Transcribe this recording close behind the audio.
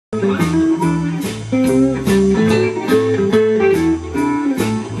Good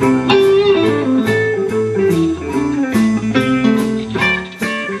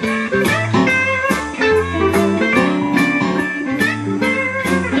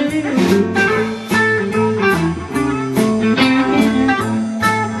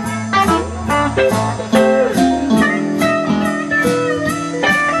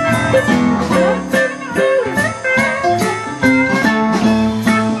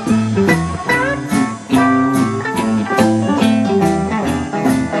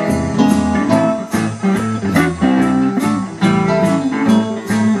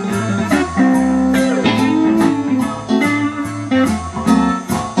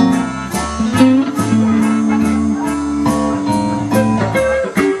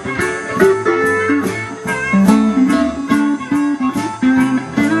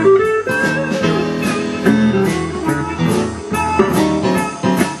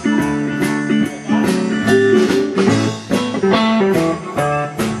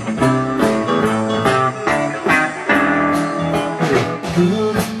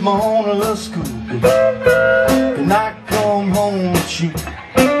morning, little school girl. Can I come home with you?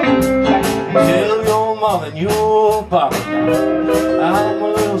 Tell your mother and your papa I'm a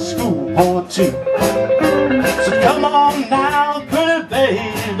little schoolboy too. So come on now, pretty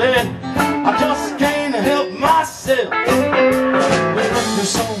baby, I just can't help myself. You're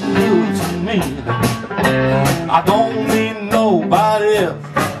so good to me, I don't need nobody else.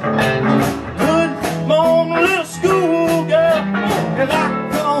 Good morning, little school girl. Can I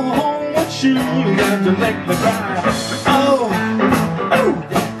come home with you? You got to make me cry. Oh, oh,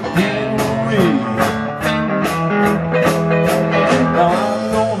 ooh-wee. Now I'm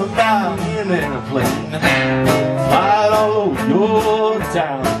gonna buy me an airplane, fly it all over your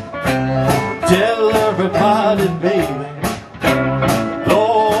town, tell everybody, baby,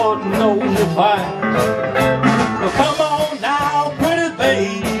 Lord knows you're fine. Well, come on now, pretty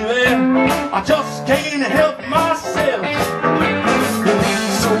baby, I just can't help myself.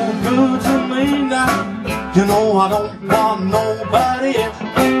 Good to me now, you know I don't want nobody else.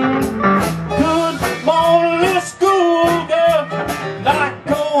 Good morning, little school girl, and I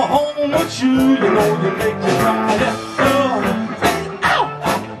go home with you, you know you make me cry. Oh, ow,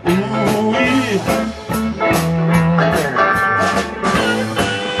 ooh, yeah.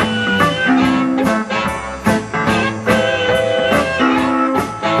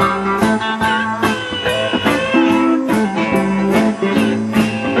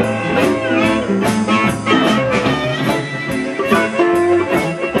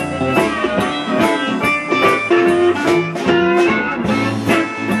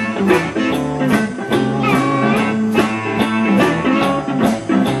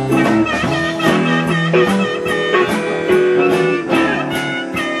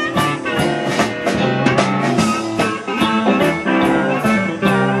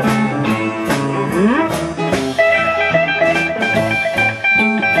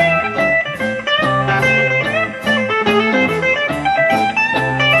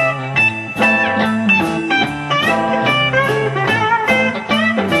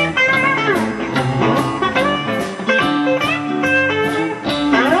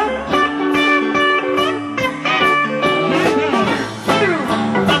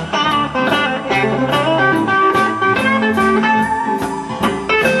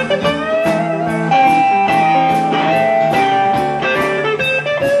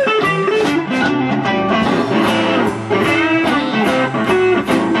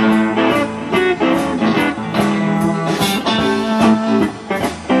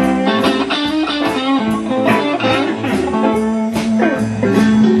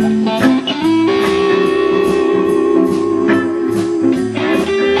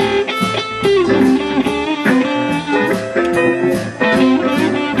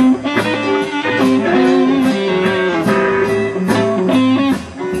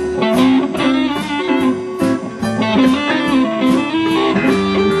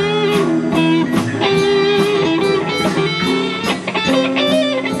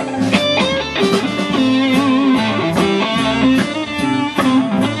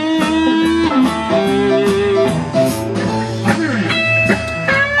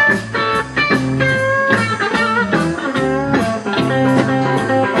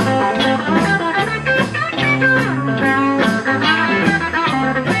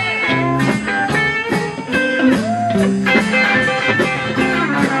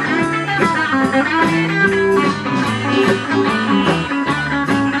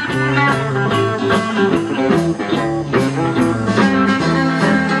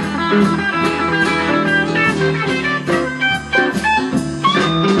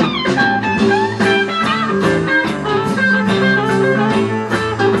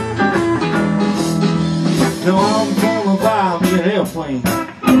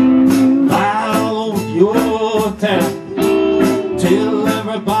 tell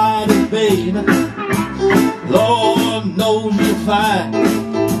everybody, baby, Lord knows you're fine.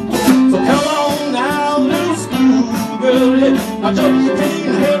 So come on now, little schoolgirl, yeah, I just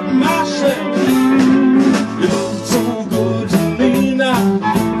can't help myself. You look so good to me now,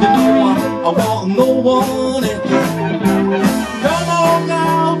 you know I want no one else. Come on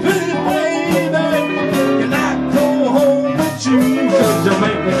now, pretty baby, can I go home with you? 'Cause you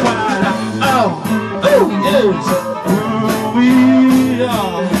make me cry now. Oh, oh, yes. We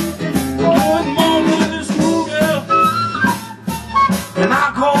are. Good morning, little schoolgirl. Can I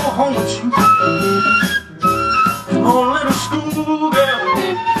go home with you? Come on, little schoolgirl.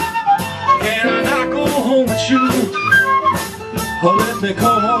 Can I go home with you? Oh, let me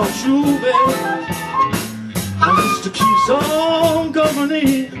come home with you, baby. Just to keep some company.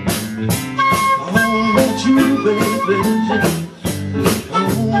 Home with you, baby.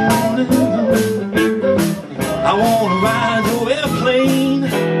 I wanna ride your airplane.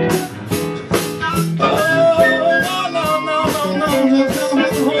 Oh, no, just come home with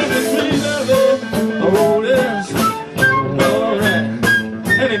me, baby. Oh, yes, all right.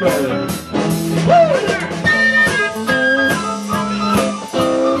 Anybody?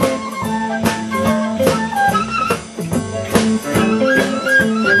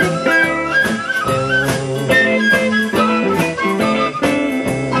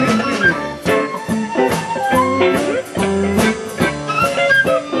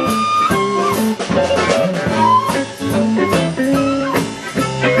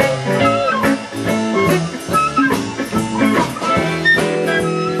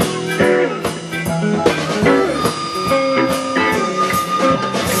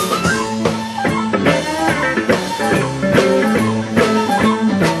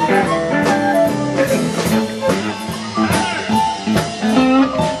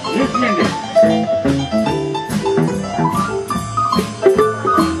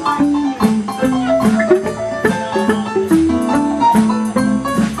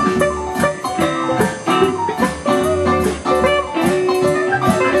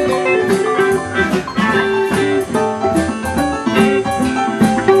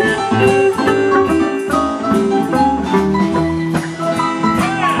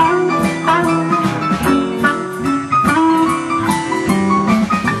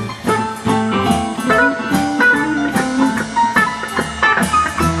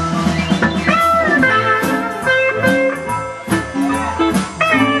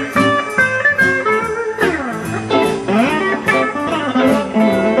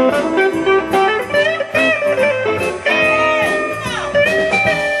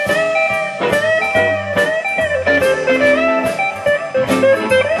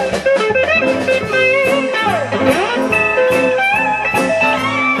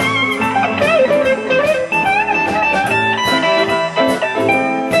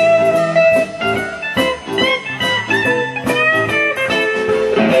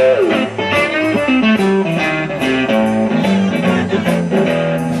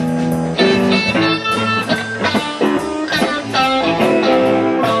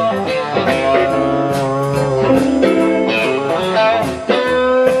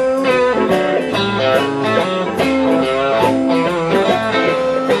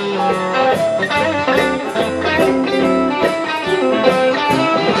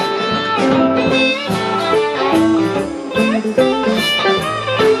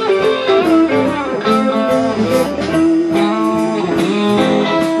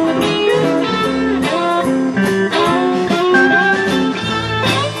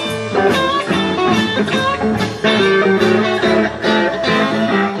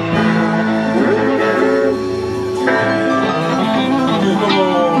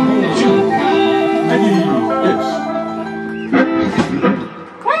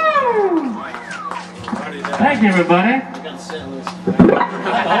 Thank you, everybody. I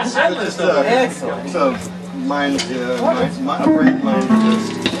got a set list. Excellent. So, mine's a brain mind.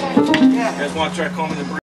 You guys want to try calling the